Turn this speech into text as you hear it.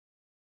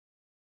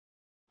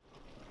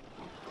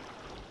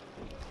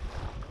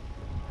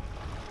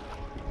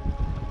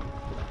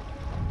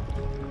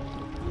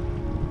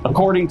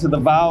According to the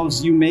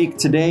vows you make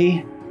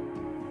today,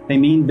 they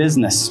mean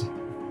business.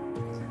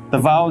 The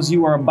vows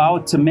you are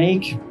about to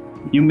make,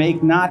 you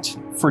make not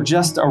for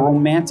just a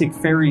romantic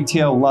fairy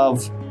tale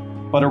love,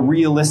 but a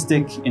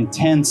realistic,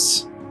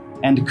 intense,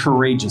 and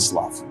courageous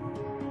love.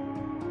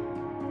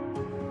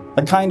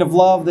 The kind of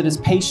love that is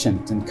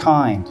patient and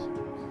kind,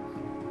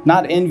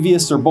 not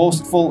envious or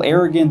boastful,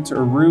 arrogant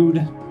or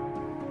rude.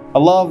 A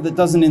love that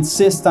doesn't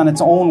insist on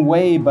its own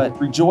way, but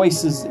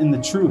rejoices in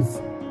the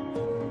truth.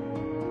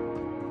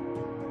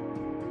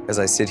 As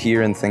I sit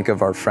here and think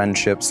of our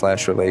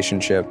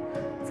friendship/relationship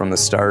from the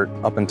start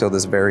up until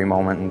this very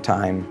moment in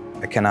time,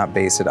 I cannot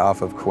base it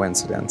off of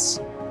coincidence,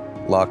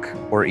 luck,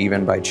 or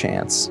even by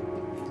chance.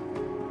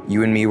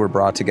 You and me were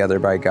brought together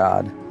by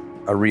God,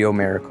 a real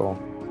miracle.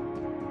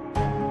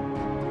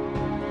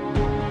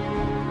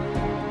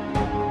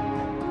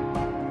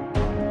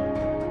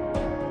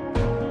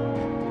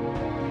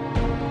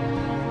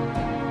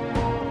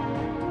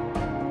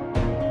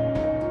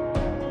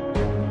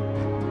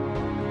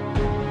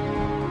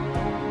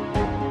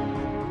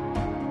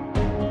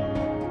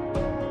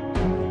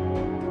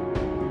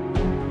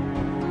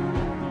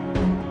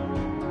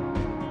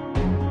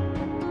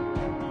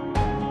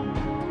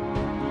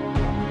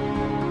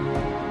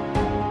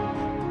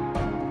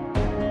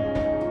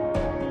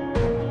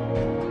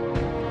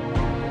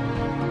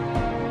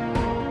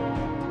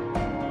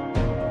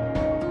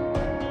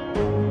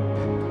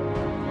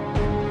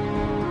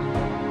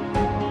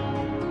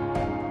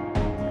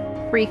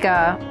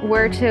 Riika,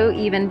 where to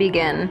even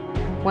begin?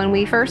 When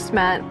we first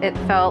met, it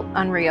felt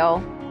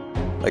unreal.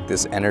 Like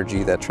this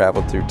energy that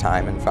traveled through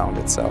time and found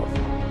itself.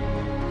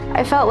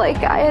 I felt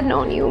like I had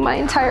known you my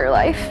entire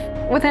life,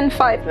 within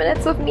 5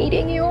 minutes of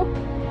meeting you.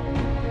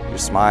 Your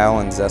smile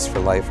and zest for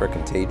life are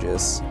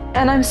contagious.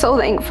 And I'm so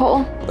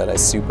thankful that I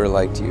super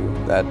liked you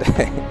that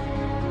day.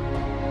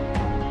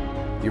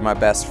 You're my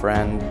best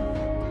friend.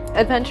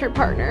 Adventure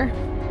partner.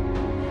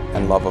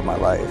 And love of my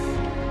life.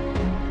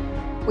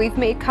 We've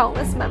made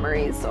countless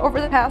memories over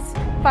the past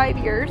 5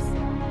 years,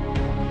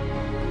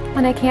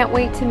 and I can't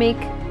wait to make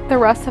the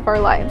rest of our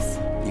lives.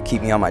 You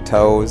keep me on my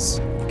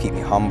toes, you keep me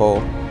humble,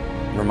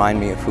 and remind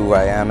me of who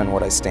I am and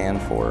what I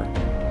stand for.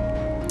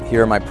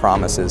 Here are my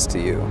promises to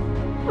you.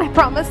 I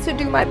promise to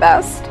do my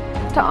best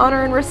to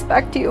honor and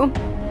respect you.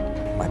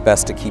 My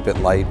best to keep it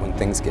light when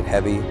things get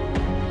heavy.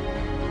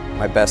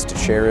 My best to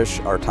cherish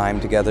our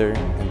time together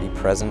and be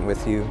present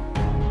with you.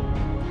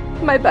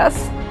 My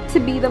best to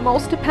be the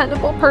most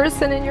dependable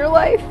person in your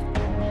life.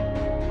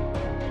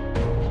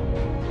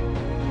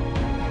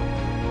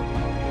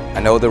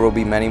 I know there will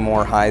be many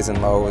more highs and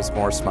lows,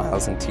 more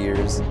smiles and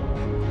tears.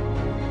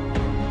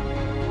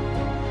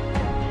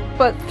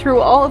 But through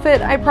all of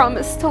it, I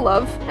promise to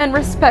love and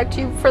respect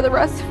you for the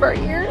rest of our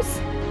years.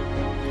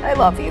 I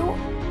love you.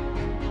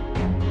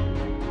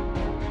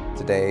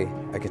 Today,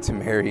 I get to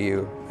marry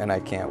you, and I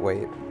can't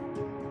wait.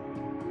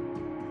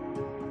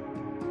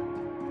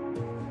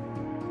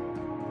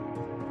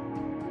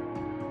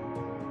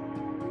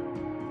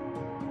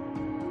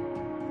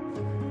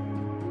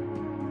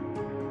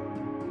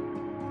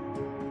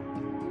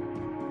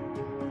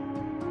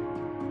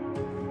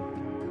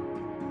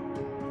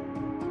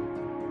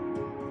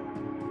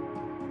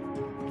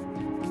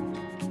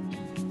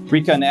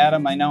 Riika and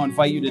Adam, I now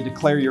invite you to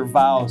declare your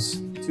vows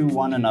to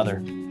one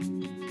another.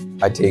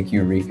 I take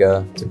you,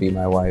 Riika, to be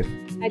my wife.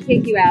 I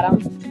take you,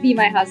 Adam, to be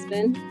my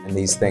husband. And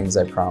these things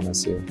I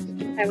promise you.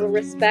 I will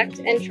respect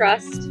and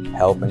trust.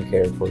 Help and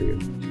care for you.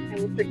 I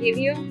will forgive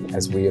you.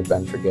 As we have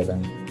been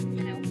forgiven.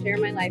 And I will share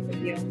my life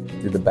with you.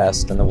 Through the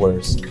best and the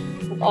worst.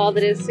 Of all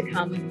that is to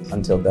come.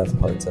 Until death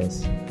parts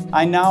us.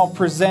 I now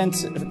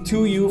present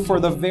to you for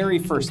the very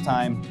first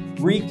time,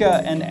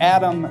 Riika and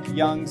Adam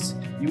Youngs.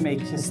 You may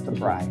kiss the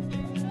bride.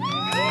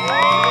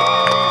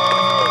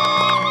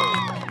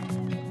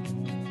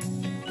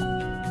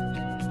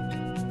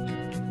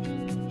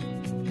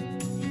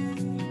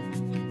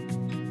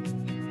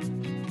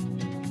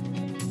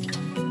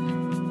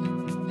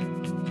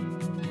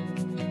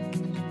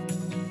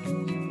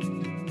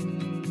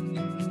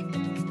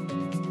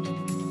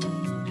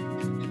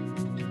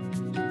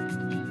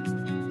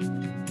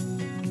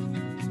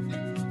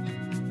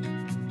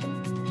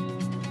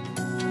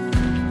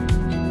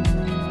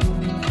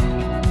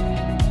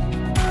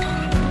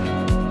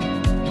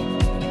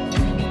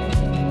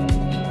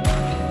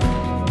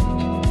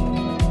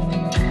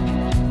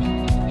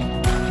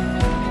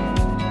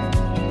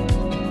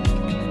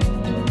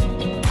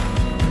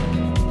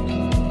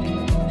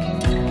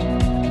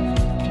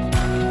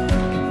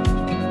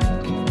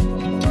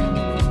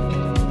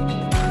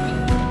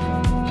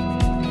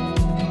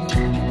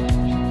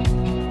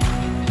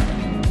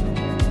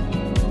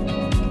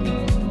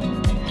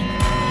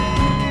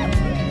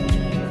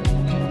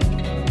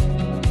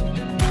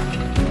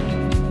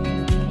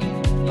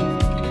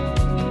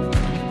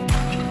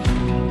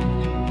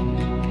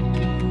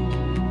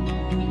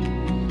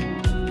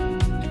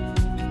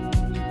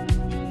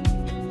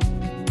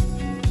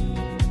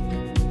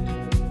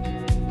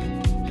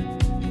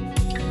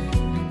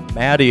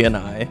 Maddie and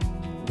I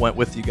went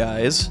with you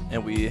guys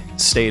and we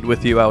stayed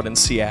with you out in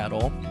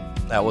Seattle.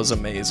 That was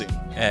amazing.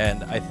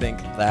 And I think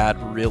that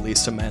really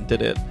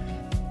cemented it,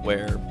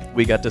 where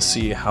we got to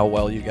see how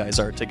well you guys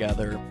are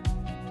together.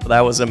 That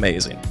was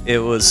amazing. It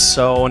was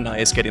so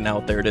nice getting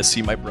out there to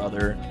see my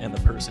brother and the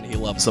person he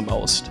loves the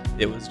most.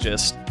 It was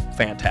just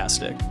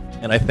fantastic.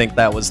 And I think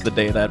that was the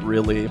day that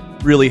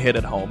really hit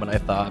it home. And I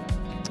thought,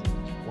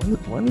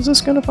 when is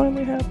this gonna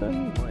finally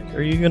happen? Like,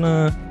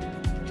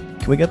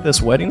 can we get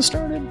this wedding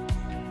started?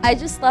 I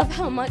just love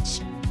how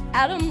much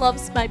Adam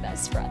loves my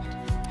best friend.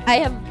 I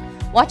have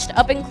watched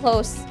up and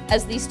close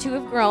as these two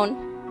have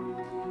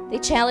grown. They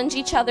challenge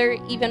each other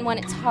even when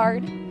it's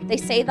hard. They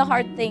say the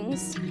hard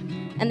things,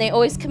 and they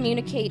always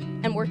communicate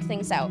and work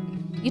things out.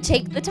 You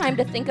take the time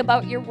to think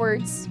about your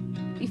words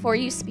before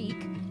you speak.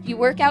 You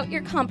work out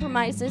your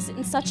compromises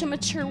in such a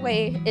mature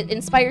way. It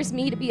inspires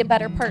me to be a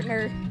better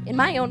partner in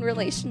my own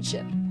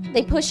relationship.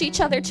 They push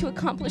each other to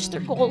accomplish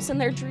their goals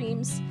and their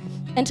dreams,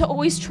 and to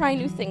always try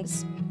new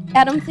things.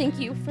 Adam, thank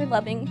you for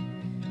loving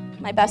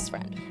my best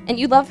friend. And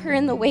you love her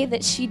in the way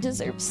that she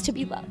deserves to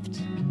be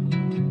loved.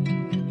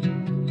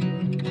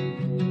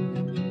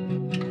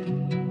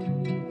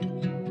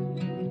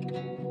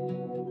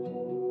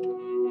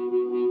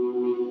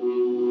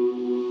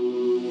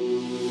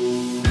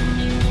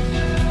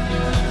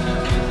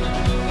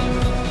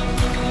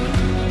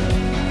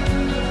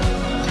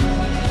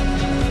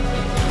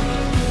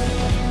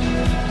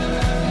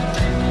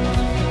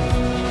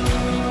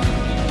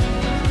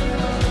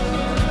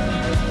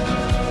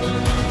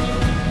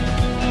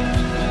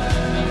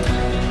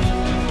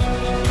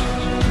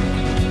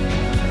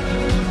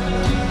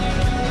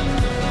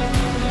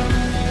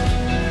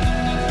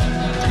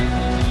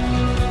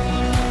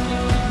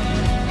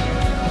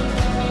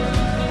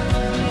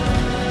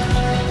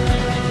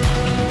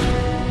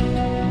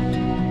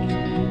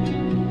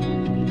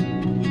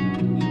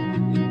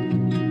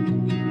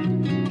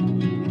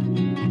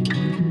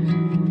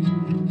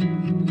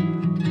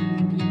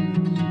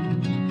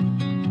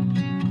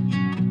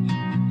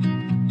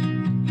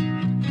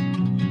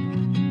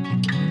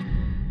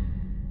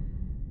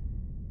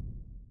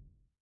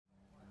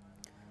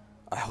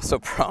 I also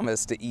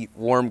promised to eat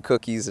warm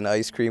cookies and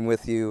ice cream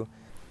with you.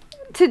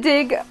 To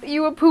dig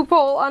you a poop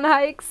hole on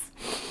hikes.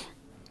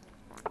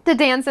 To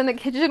dance in the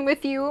kitchen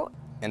with you.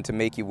 And to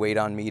make you wait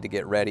on me to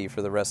get ready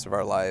for the rest of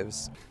our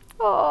lives.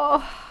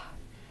 Oh,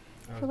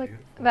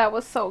 that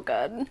was so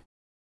good.